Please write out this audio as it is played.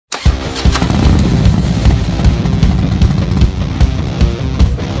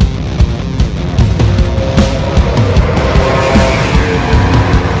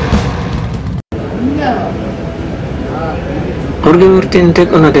Jorge Martin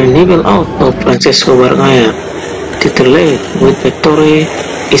took another nibble out of Francesco Bagnaia. Titlered with victory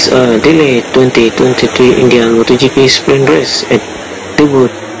is a delayed 2023 Indian MotoGP sprint race at the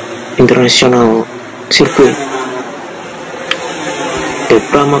Buddh International circuit. The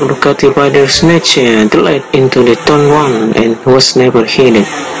Pramac Ducati rider snatched the lead into the turn 1 and was never hidden.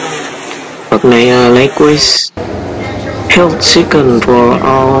 Bagnaia likewise held second for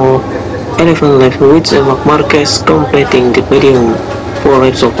all 11 laps with Marc Marquez completing the podium for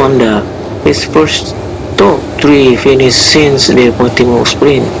Repsol Honda, his first top 3 finish since the Portimao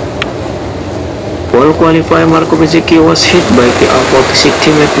sprint. While qualifier Marco Bezzecchi was hit by PR46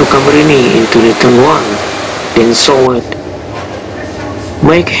 teammate Luca Marini into the turn 1, then saw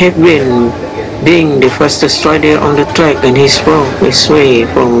Mike had been being the fastest rider on the track and he broke his way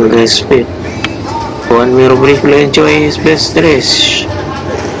from the speed. Juan Mir briefly enjoyed his best race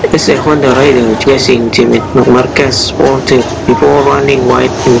as a Honda rider chasing teammate Marquez spotted before running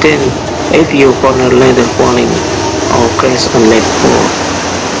wide and then a few corner later falling or crash on lap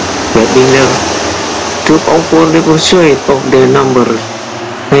 4. Binder took over the pursuit of the number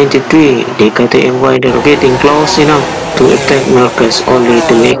 93, the KTM rider getting close enough to attack Marquez only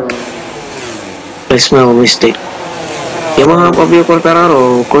to make a small mistake. Yamaha Fabio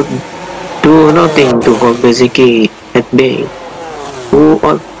Quartararo could do nothing to hold Bezzecchi at bay, who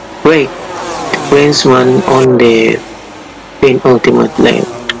outbraked the Frenchman on the penultimate lap.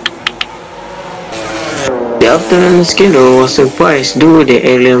 The afternoon schedule was surprised due to the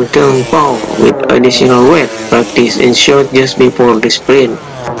earlier turn foul with additional wet practice ensured just before the sprint.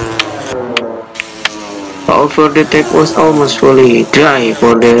 However, the track was almost fully dry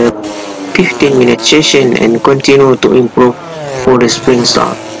for the 15-minute session and continued to improve for the sprint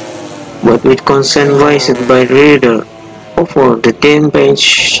start, but with concern raised by the reader over the 10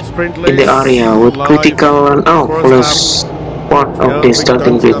 bench in the area with critical run-out plus part of the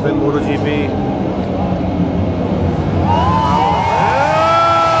starting grid.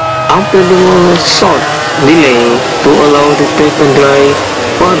 After the short delay to allow the track to dry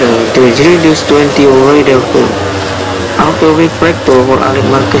further, the reduced 20 rider full. After weak breakthrough for Alex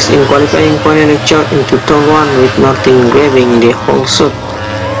Marquez in qualifying finally charged into turn 1 with Martin grabbing the whole shot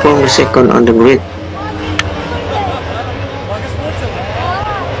from the second on the grid.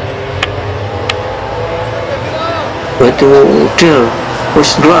 But there was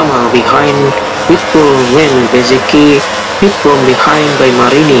drama behind Pitbull when Bezzecchi hit from behind by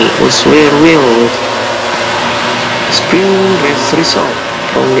Marini was where will sprint race result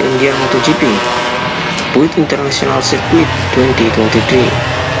from the Indian MotoGP Buddh International Circuit 2023.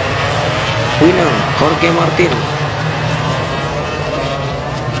 Winner Jorge Martin.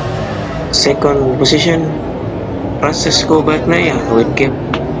 Second position Francesco Bagnaia with gap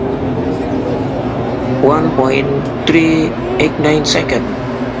 1.389 seconds.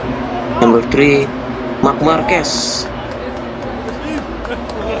 Number 3 Marc Marquez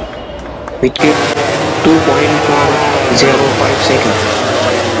with gap 2.405 seconds.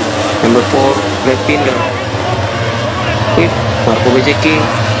 Number 4 Binder with Marco Bezzecchi.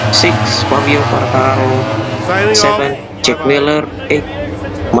 6 Fabio Quartararo. 7 Jack Miller. 8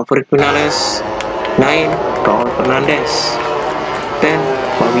 Maverick Vinales. 9 Raul Fernandez. 10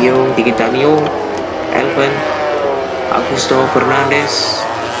 Fabio Di Giannantonio. 11 Augusto Fernandez.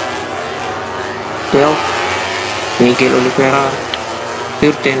 12 Miguel Oliveira.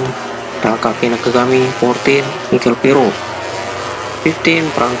 13 Takaki Nakagami. 14 Mikel Pirro. 15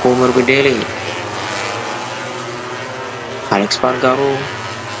 Franco Morbidelli. Alex Spargaro.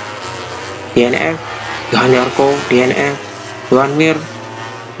 DNF Johan Zarco. DNF Juan Mir.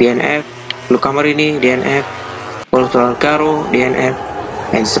 DNF Luca Marini. DNF Portugal Caro. DNF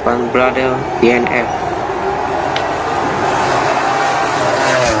and Stepan Bradel. DNF.